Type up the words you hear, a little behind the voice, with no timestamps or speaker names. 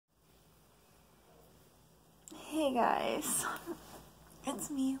Hey guys, it's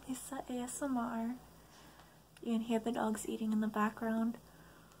me, Lisa ASMR. You can hear the dogs eating in the background.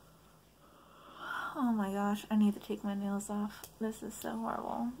 Oh my gosh, I need to take my nails off. This is so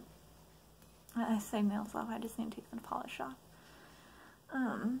horrible. I say nails off, I just need to take the polish off.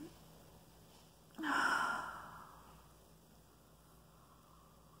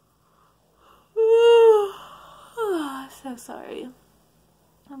 So sorry.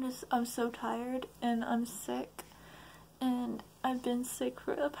 I'm so tired and I'm sick, and I've been sick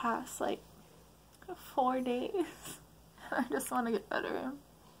for the past like 4 days. I just want to get better.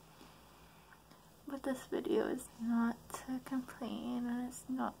 But this video is not to complain and it's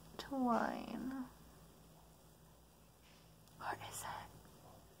not to whine. Or is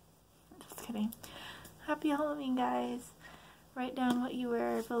it? Just kidding. Happy Halloween, guys. Write down what you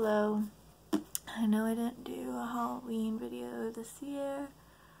wear below. I know I didn't do a Halloween video this year.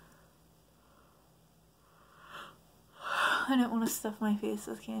 I didn't want to stuff my face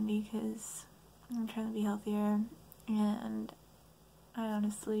with candy because I'm trying to be healthier, and I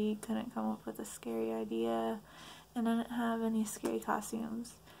honestly couldn't come up with a scary idea, and I didn't have any scary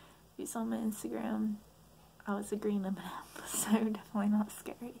costumes. If you saw my Instagram, I was a green M&M, so definitely not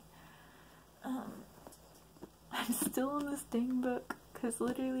scary. I'm still in this dang book because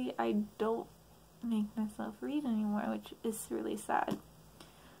literally I don't make myself read anymore, which is really sad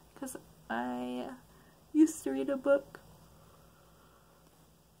because I used to read a book.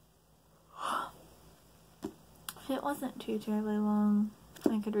 If it wasn't too terribly long,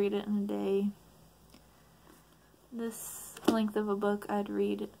 I could read it in a day. This length of a book I'd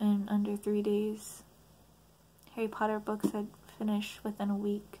read in under 3 days. Harry Potter books I'd finish within a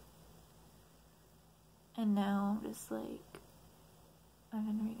week. And now, just like, I've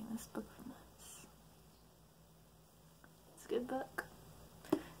been reading this book for months. It's a good book.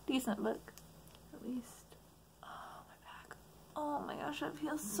 Decent book, at least. Oh, my back. Oh my gosh, that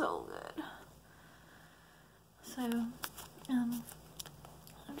feels so good. So, I'm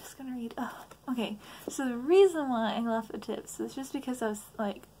just gonna read. Oh, okay. So the reason why I left the tips is just because I was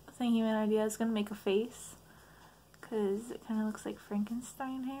like thinking of an idea. I was gonna make a face because it kind of looks like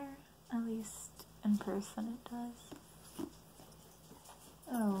Frankenstein hair. At least in person, it does.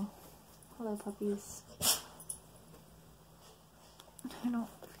 Oh, hello, puppies. I don't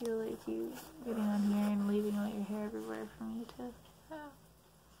feel like you getting on here and leaving all your hair everywhere for me to have.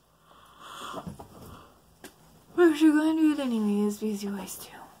 But you're going to do it anyways because you always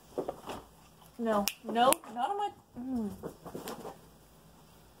do. No, no, not on my.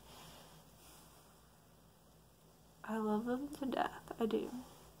 I love them to death. I do.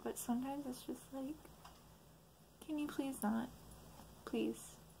 But sometimes it's just like, can you please not?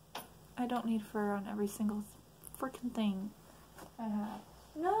 Please. I don't need fur on every single freaking thing I have.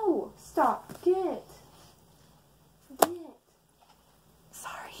 No! Stop! Get!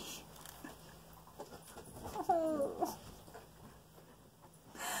 Sorry. Oh.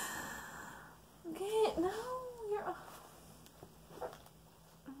 Get! No! You're.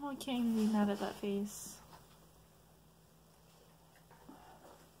 Oh, I can't even be mad at that face.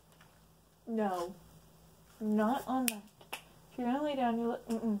 No. Not on that. If you're gonna lay down, you look.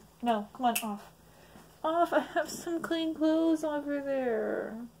 No, come on, off. Off! I have some clean clothes over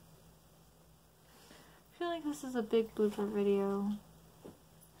there. I feel like this is a big blooper video.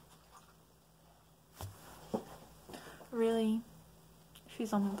 Really?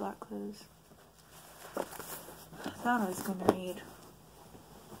 She's on my black clothes. I thought I was gonna read.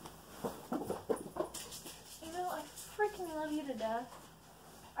 You know, I freaking love you to death.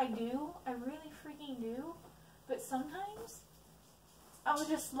 I do. I really freaking do. But sometimes, I would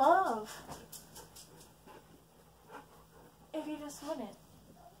just love if you just wouldn't.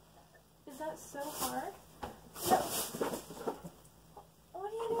 Is that so hard? No. What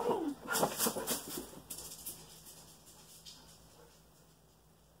are you doing?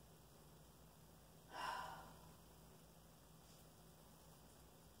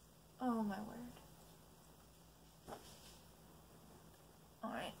 Oh my word.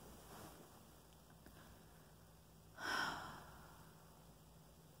 Alright.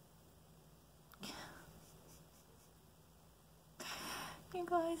 You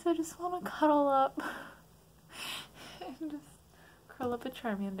guys, I just want to cuddle up and just curl up a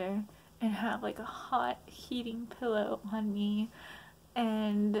Charmander and have like a hot heating pillow on me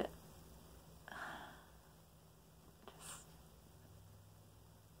and just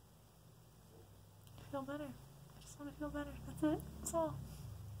feel better. I just want to feel better. That's it. That's all.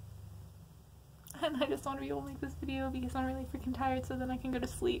 And I just want to be able to make this video because I'm really freaking tired so then I can go to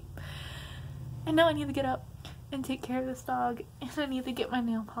sleep. And now I need to get up and take care of this dog, and I need to get my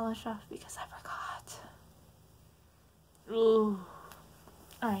nail polish off because I forgot. Ooh.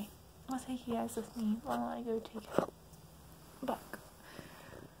 Alright, I'll take you guys with me while I go take it back.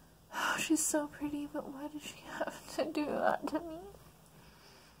 Oh, she's so pretty, but why did she have to do that to me?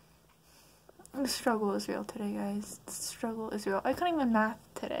 The struggle is real today, guys. The struggle is real. I couldn't even math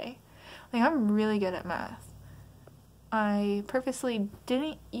today. Like, I'm really good at math. I purposely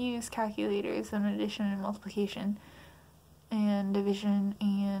didn't use calculators in addition and multiplication and division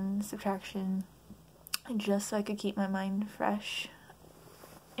and subtraction just so I could keep my mind fresh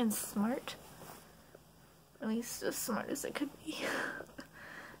and smart. At least as smart as it could be.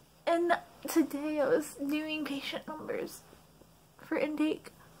 And today I was doing patient numbers for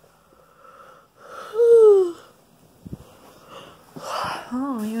intake.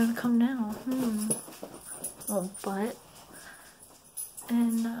 Oh, you wanna come now? Little butt.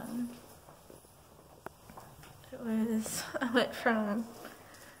 And I went from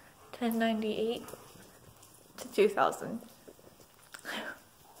 1098 to 2000.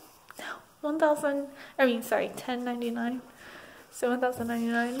 1099. So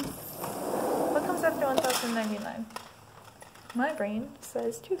 1099. What comes after 1099? My brain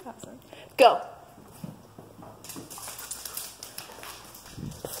says 2000. Go!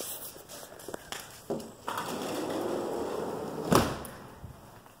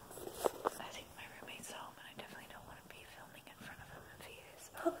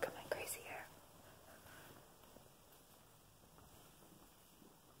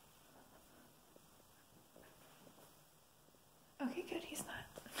 Okay, good, he's not.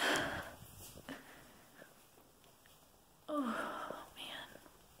 Oh,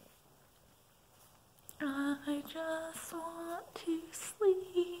 man. I just want to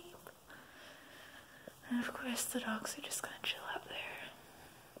sleep. And of course, the dogs are just gonna chill out there.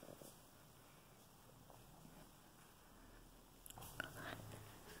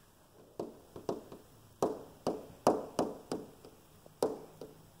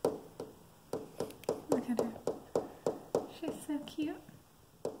 Look at her. She's so cute.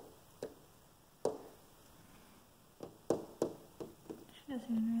 She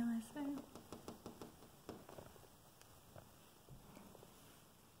doesn't even realize that.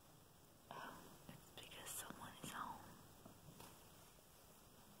 Oh, it's because someone is home.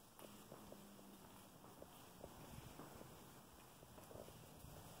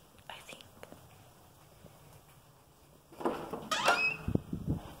 I think.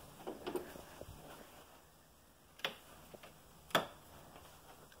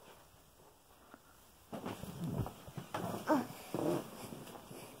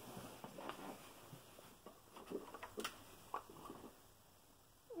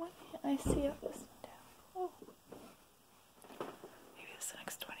 I see it this one down. Oh. Maybe it's the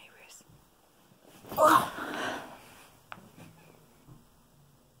next 20 years. Oh.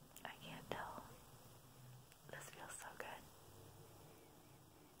 I can't tell. This feels so good.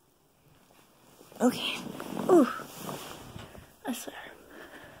 Okay. Ooh. I swear.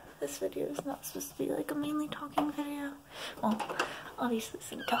 This video is not supposed to be like a mainly talking video. Well, obviously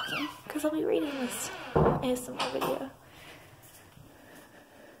some talking, because I'll be reading this ASMR video.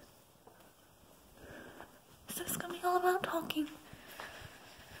 So it's gonna be all about talking.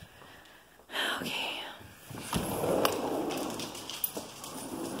 Okay.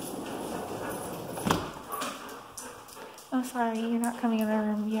 I'm sorry, you're not coming in my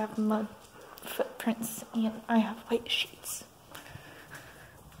room. You have mud footprints and I have white sheets.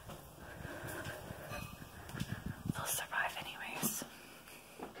 They'll survive anyways.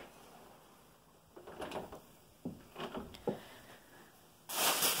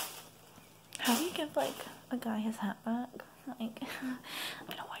 How do you give like a guy his hat back? Like, I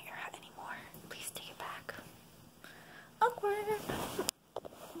don't want your hat anymore. Please take it back. Awkward.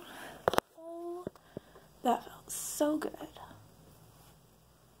 Oh, that felt so good.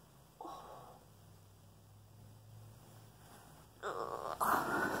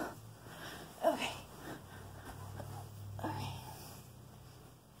 Okay. Okay.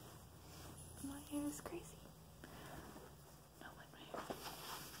 My hair is crazy. Not like my hair.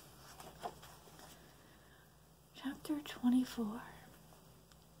 Chapter 24.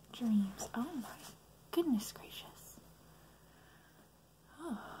 Dreams. Oh my goodness gracious.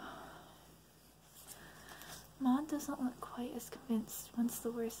 Oh. Maud doesn't look quite as convinced once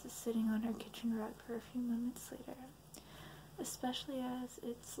the horse is sitting on her kitchen rug for a few moments later. Especially as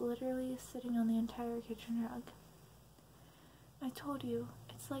it's literally sitting on the entire kitchen rug. I told you,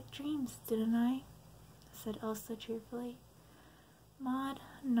 it's like dreams, didn't I? Said Elsa cheerfully. Maud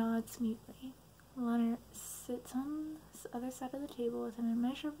nods mutely. Leonard sits on the other side of the table with an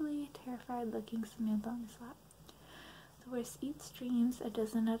immeasurably terrified-looking Samantha on his lap. The horse eats dreams a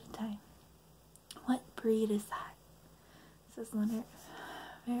dozen at a time. What breed is that? says Leonard,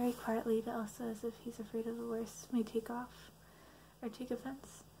 very quietly to Elsa as if he's afraid of the worst may take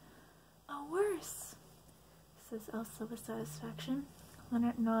offense. Oh, worse, says Elsa with satisfaction.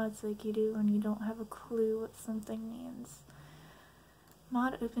 Leonard nods like you do when you don't have a clue what something means.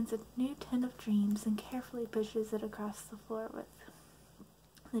 Maud opens a new tin of dreams and carefully pushes it across the floor with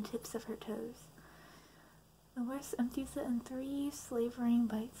the tips of her toes. The worst empties it in 3 slavering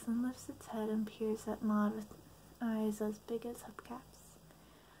bites and lifts its head and peers at Maud with eyes as big as hubcaps.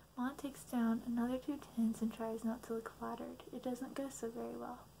 Maud takes down another 2 tins and tries not to look flattered. It doesn't go so very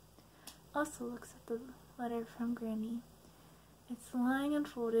well. Elsa looks at the letter from Granny. It's lying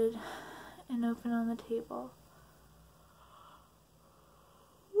unfolded and open on the table.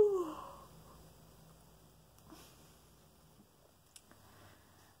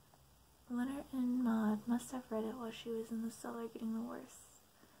 Leonard and Maud must have read it while she was in the cellar getting the worst.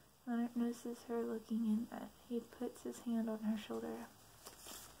 Leonard notices her looking in. He puts his hand on her shoulder.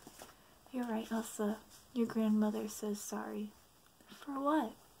 You're right, Elsa. Your grandmother says sorry. For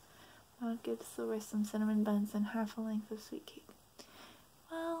what? Maud gives the worst some cinnamon buns and half a length of sweet cake.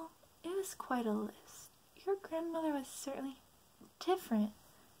 Well, it was quite a list. Your grandmother was certainly different,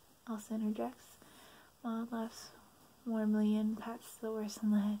 Elsa interjects. Maud laughs warmly and pats the worst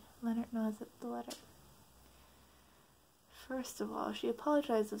on the head. Leonard nods at the letter. First of all, she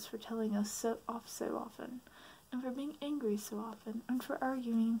apologizes for telling us so often, and for being angry so often, and for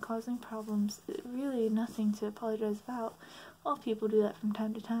arguing and causing problems. It's really nothing to apologize about. All people do that from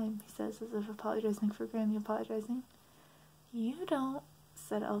time to time, he says, as if apologizing for Granny apologizing. You don't,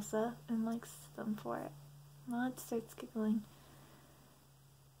 said Elsa, and likes them for it. Maud starts giggling.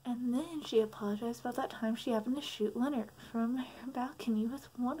 And then she apologized about that time she happened to shoot Leonard from her balcony with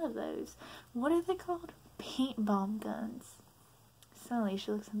one of those. What are they called? Paint bomb guns. Suddenly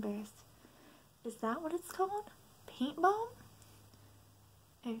she looks embarrassed. Is that what it's called? Paint bomb?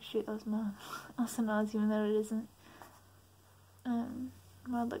 Oh shoot, that was Maud. Elsa nods even though it isn't.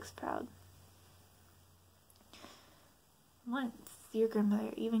 Maud looks proud. Once, your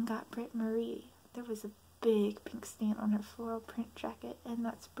grandmother even got Britt Marie. There was a big pink stain on her floral print jacket, and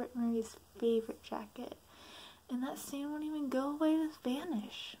that's Britt Marie's favorite jacket. And that stain won't even go away with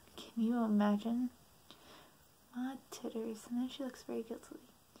vanish. Can you imagine? Maud titters, and then she looks very guilty.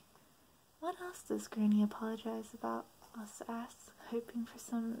 What else does Granny apologize about? Elsa asks, hoping for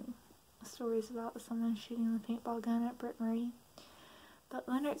some stories about someone shooting the paintball gun at Britt Marie. But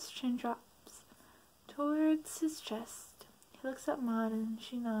Leonard's chin drops towards his chest. He looks at Maud and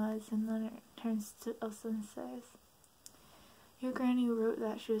she nods, and Leonard turns to Elsa and says, Your granny wrote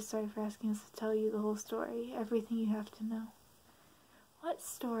that she was sorry for asking us to tell you the whole story, everything you have to know. What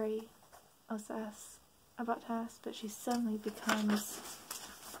story? Elsa asks, about to ask, but she suddenly becomes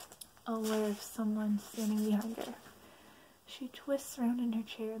aware of someone standing behind her. She twists around in her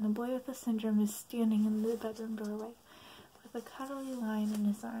chair, and the boy with the syndrome is standing in the bedroom doorway, with a cuddly lion in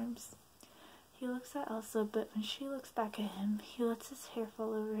his arms. He looks at Elsa, but when she looks back at him, he lets his hair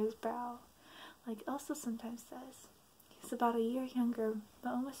fall over his brow, like Elsa sometimes does. He's about a year younger, but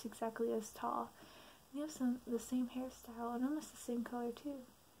almost exactly as tall. They have the same hairstyle, and almost the same color, too.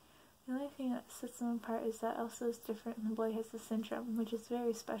 The only thing that sets them apart is that Elsa is different and the boy has the syndrome, which is a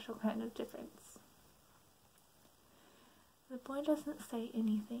very special kind of difference. The boy doesn't say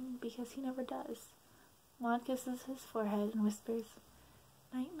anything, because he never does. Maud kisses his forehead and whispers,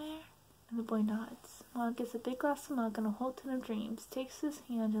 Nightmare? And the boy nods. Maud gets a big glass of milk and a whole tin of dreams, takes his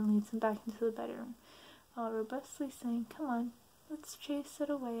hand and leads him back into the bedroom, while robustly saying, Come on, let's chase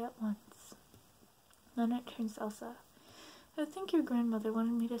it away at once. Leonard turns to Elsa. I think your grandmother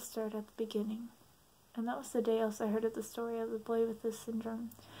wanted me to start at the beginning. And that was the day Elsa heard of the story of the boy with this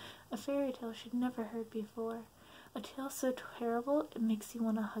syndrome. A fairy tale she'd never heard before. A tale so terrible it makes you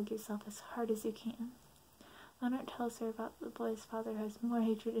want to hug yourself as hard as you can. Leonard tells her about the boy's father who has more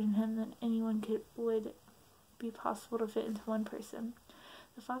hatred in him than anyone would be possible to fit into one person.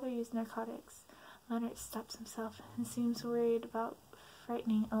 The father used narcotics. Leonard stops himself and seems worried about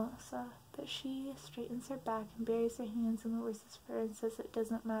frightening Elsa, but she straightens her back and buries her hands in the horse's fur and says it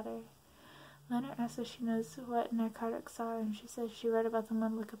doesn't matter. Leonard asks if she knows what narcotics are, and she says she read about them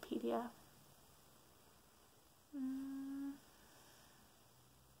on Wikipedia.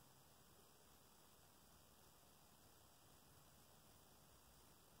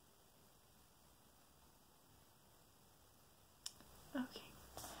 Okay.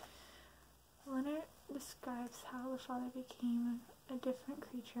 Leonard describes how the father became a different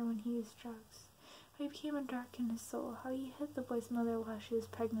creature when he used drugs. How he became a dark in his soul. How he hid the boy's mother while she was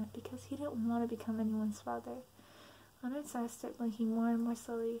pregnant because he didn't want to become anyone's father. Leonard's eyes start blinking more and more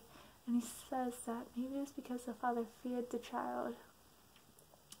slowly, And he says that maybe it was because the father feared the child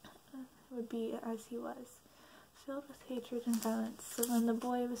would be as he was, filled with hatred and violence. So when the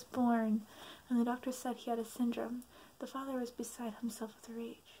boy was born and the doctor said he had a syndrome, the father was beside himself with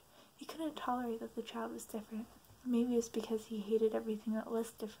rage. He couldn't tolerate that the child was different. Maybe it's because he hated everything that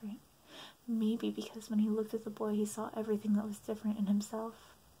was different. Maybe because when he looked at the boy, he saw everything that was different in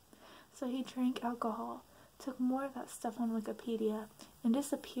himself. So he drank alcohol, took more of that stuff on Wikipedia, and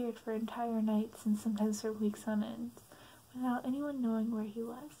disappeared for entire nights and sometimes for weeks on end, without anyone knowing where he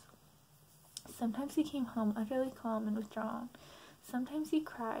was. Sometimes he came home utterly calm and withdrawn. Sometimes he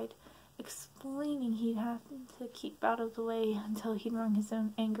cried, explaining he'd have to keep out of the way until he'd wrung his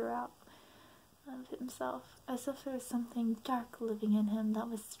own anger out of himself, as if there was something dark living in him that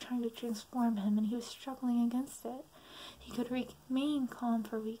was trying to transform him, and he was struggling against it. He could remain calm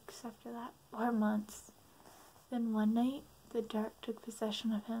for weeks after that, or months. Then one night, the dark took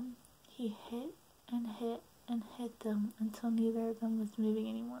possession of him. He hit and hit and hit them until neither of them was moving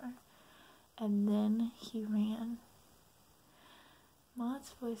anymore. And then he ran.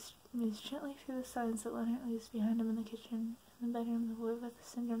 Maud's voice moves gently through the silence that Leonard leaves behind him in the kitchen. In the bedroom, the boy with the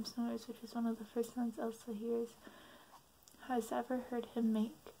syndrome snores, which is one of the first sounds Elsa hears, has ever heard him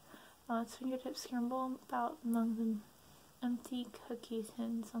make. Maud's fingertips scramble about among the empty cookie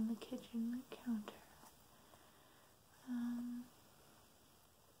tins on the kitchen counter.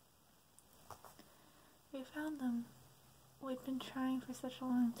 We found them. We'd been trying for such a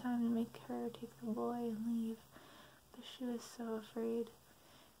long time to make her take the boy and leave, but she was so afraid.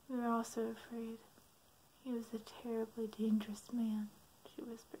 We were all so afraid. He was a terribly dangerous man, she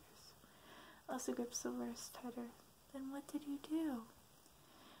whispers. Elsa grips the worst tighter. Then what did you do?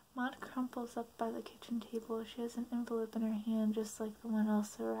 Maud crumples up by the kitchen table. She has an envelope in her hand just like the one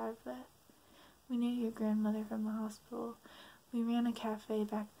Elsa arrived with. We knew your grandmother from the hospital. We ran a cafe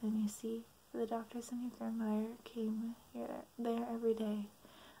back then, you see. The doctors and your grandmother came there every day.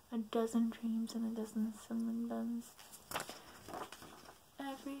 A dozen dreams and a dozen cinnamon buns.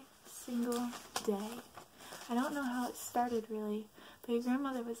 Every single day. I don't know how it started, really, but your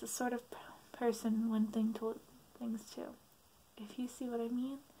grandmother was the sort of person one thing told things to. If you see what I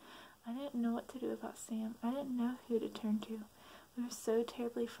mean, I didn't know what to do about Sam. I didn't know who to turn to. We were so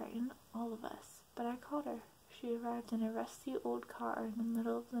terribly frightened, all of us. But I called her. She arrived in a rusty old car in the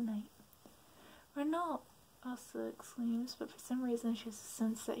middle of the night. Renault! Elsa exclaims, but for some reason she has a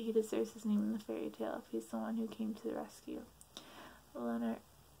sense that he deserves his name in the fairy tale if he's the one who came to the rescue. Leonard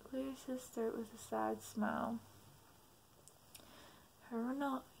clears his throat with a sad smile. Her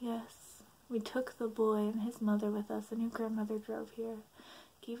Renault, yes. We took the boy and his mother with us, and your grandmother drove here.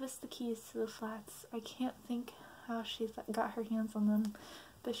 Gave us the keys to the flats. I can't think how she got her hands on them,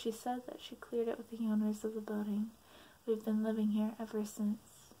 but she said that she cleared it with the owners of the building. We've been living here ever since.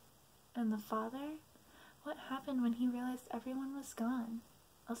 And the father? What happened when he realized everyone was gone?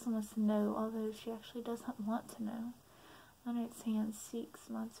 Elsa wants to know, although she actually doesn't want to know. Leonard's hand seeks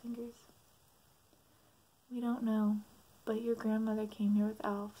Maud's fingers. We don't know, but your grandmother came here with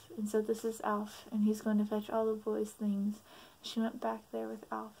Alf, and said this is Alf, and he's going to fetch all the boys' things. She went back there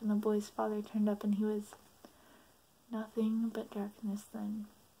with Alf, and the boy's father turned up, and he was nothing but darkness then.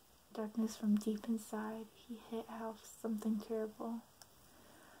 Darkness from deep inside. He hit Alf something terrible.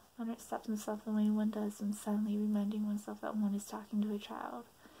 Leonard stops himself the way one does when suddenly reminding oneself that one is talking to a child.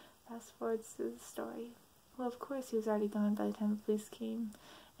 Fast forwards through the story. Well, of course he was already gone by the time the police came.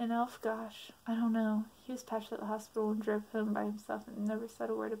 And Alf, gosh, I don't know. He was patched at the hospital and drove home by himself and never said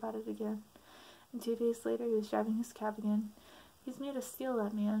a word about it again. And 2 days later he was driving his cab again. He's made of steel,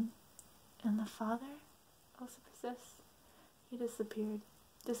 that man. And the father? Elsa persists. He disappeared.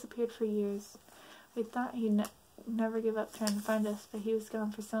 Disappeared for years. We thought he'd never give up trying to find us, but he was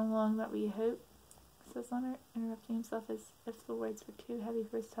gone for so long that we hoped, says Leonard, interrupting himself as if the words were too heavy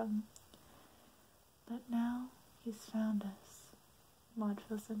for his tongue. But now he's found us. Maud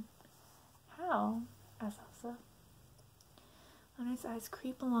fills in. How? asks Elsa. Leonard's eyes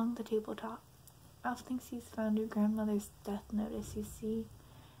creep along the tabletop. Alf thinks he's found your grandmother's death notice, you see,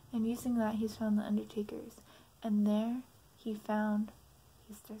 and using that he's found the Undertaker's, and there he found...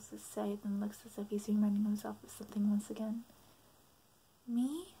 He starts to say, then looks as if he's reminding himself of something once again.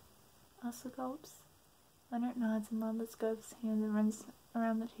 Me? Elsa gulps. Leonard nods and Maud lets go of his hand and runs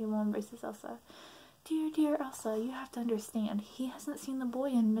around the table and embraces Elsa. Dear, dear Elsa, you have to understand. He hasn't seen the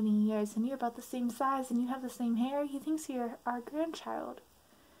boy in many years, and you're about the same size, and you have the same hair. He thinks you're our grandchild.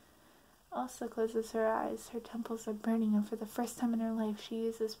 Elsa closes her eyes. Her temples are burning, and for the first time in her life, she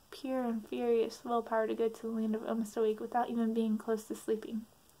uses pure and furious willpower to go to the land of almost awake without even being close to sleeping.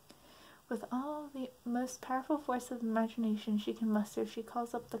 With all the most powerful force of imagination she can muster, she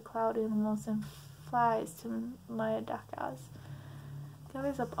calls up the cloud animals and flies to Mayadakas,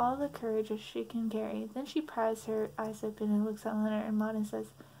 gathers up all the courage she can carry. Then she pries her eyes open and looks at Leonard and Maud and says,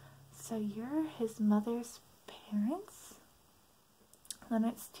 "So you're his mother's parents?"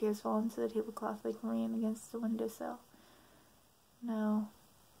 Leonard's tears fall into the tablecloth like rain against the windowsill. "No.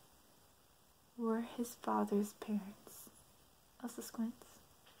 We're his father's parents." Elsa squints.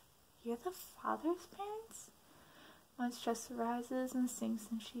 "You're the father's parents?" Maud's chest rises and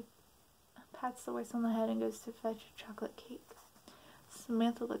sinks, and she pats the horse on the head and goes to fetch a chocolate cake.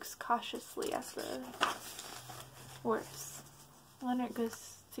 Samantha looks cautiously at the horse. Leonard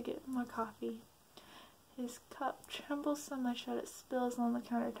goes to get more coffee. His cup trembles so much that it spills on the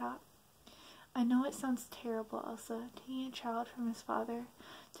countertop. "I know it sounds terrible, Elsa, taking a child from his father,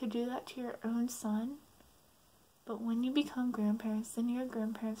 to do that to your own son. But when you become grandparents, then you're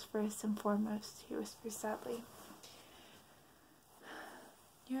grandparents first and foremost," he whispers sadly.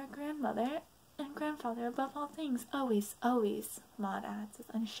 "You're a grandmother and grandfather above all things, always, always," Maud adds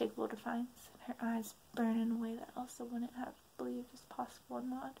with unshakable defiance, and her eyes burn in a way that Elsa wouldn't have believed was possible in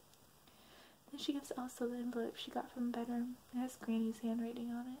Maud. Then she gives Elsa the envelope she got from the bedroom. It has Granny's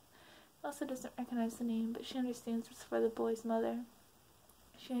handwriting on it. Elsa doesn't recognize the name, but she understands it's for the boy's mother.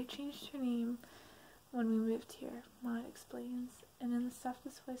 "She had changed her name when we moved here," Maud explains, and in the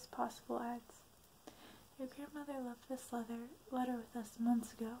softest voice possible adds, "Your grandmother left this letter with us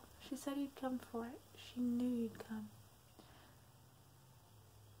months ago. She said you'd come for it. She knew you'd come."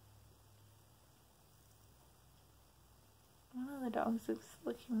 One of the dogs is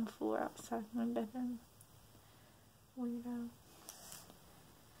licking the floor outside my bedroom. Weirdo.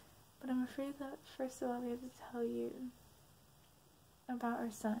 But I'm afraid that first of all we have to tell you about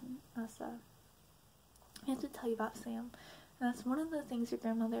our son, Elsa. We have to tell you about Sam. And that's one of the things your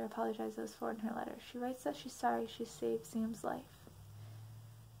grandmother apologizes for in her letter. She writes that she's sorry she saved Sam's life.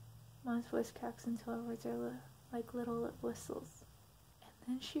 Maud's voice cracks until her words are like little whistles. And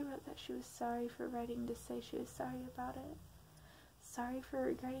then she wrote that she was sorry for writing to say she was sorry about it. Sorry for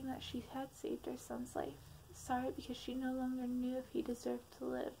regretting that she had saved her son's life. Sorry because she no longer knew if he deserved to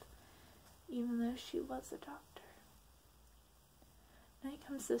live, even though she was a doctor. Night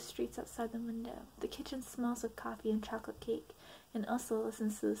comes to the streets outside the window. The kitchen smells of coffee and chocolate cake, and Elsa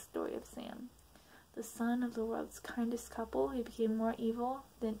listens to the story of Sam, the son of the world's kindest couple who became more evil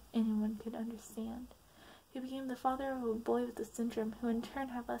than anyone could understand. Who became the father of a boy with the syndrome, who in turn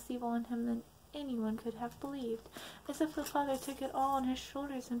had less evil in him than anyone could have believed, as if the father took it all on his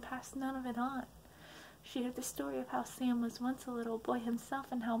shoulders and passed none of it on. She heard the story of how Sam was once a little boy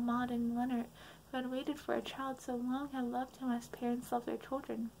himself, and how Maud and Leonard, who had waited for a child so long, had loved him as parents love their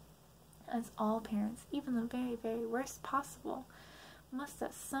children. As all parents, even the very, very worst possible, must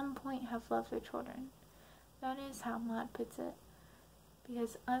at some point have loved their children. That is how Maud puts it.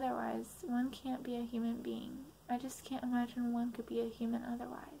 Because otherwise, one can't be a human being. I just can't imagine one could be a human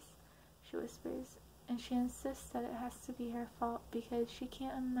otherwise, she whispers, and she insists that it has to be her fault because she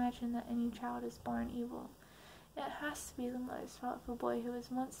can't imagine that any child is born evil. It has to be the mother's fault if a boy who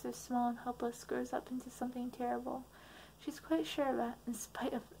was once so small and helpless grows up into something terrible. She's quite sure of that, in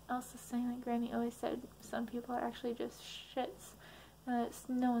spite of Elsa saying that Granny always said some people are actually just shits, and that it's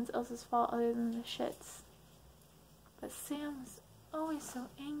no one else's fault other than the shits. But Sam was always so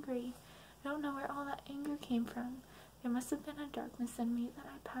angry. I don't know where all that anger came from. There must have been a darkness in me that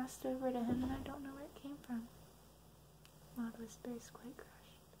I passed over to him, and I don't know where it came from. Maud whispers quite